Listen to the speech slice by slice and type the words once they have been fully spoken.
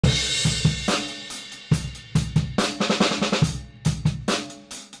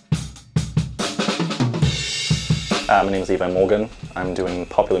My name is Levi. I'm doing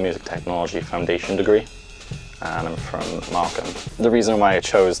Popular Music Technology Foundation degree, and I'm from Markham. The reason why I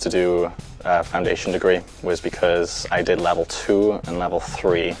chose to do a foundation degree was because I did level 2 and level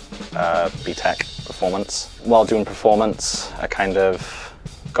 3 BTEC performance. While doing performance, I kind of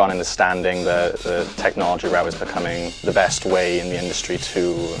got understanding the technology route is becoming the best way in the industry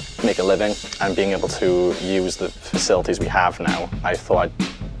to make a living, and being able to use the facilities we have now, I thought I'd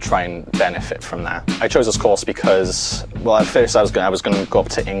try and benefit from that. I chose this course because, well, at first I was going to go up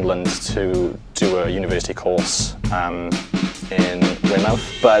to England to do a university course in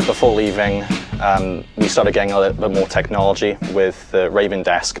Weymouth, but before leaving we started getting a little bit more technology, with the Raven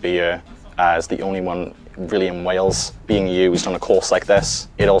desk being as the only one really in Wales being used on a course like this.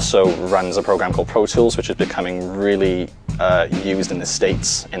 It also runs a program called Pro Tools, which is becoming really used in the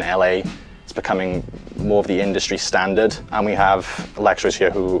States, in LA. It's becoming more of the industry standard, and we have lecturers here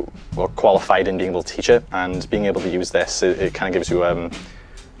who are qualified in being able to teach it, and being able to use this, it kind of gives you a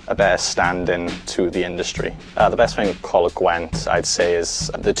better stand-in to the industry. The best thing with Coleg Gwent, I'd say, is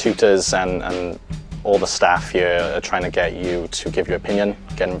the tutors and all the staff here are trying to get you to give your opinion,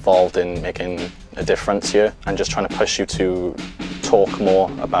 get involved in making a difference here, and just trying to push you to talk more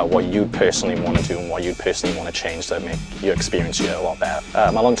about what you personally want to do and what you personally want to change to make your experience here a lot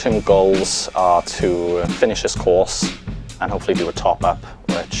better. My long-term goals are to finish this course and hopefully do a top-up,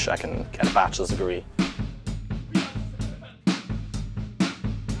 which I can get a bachelor's degree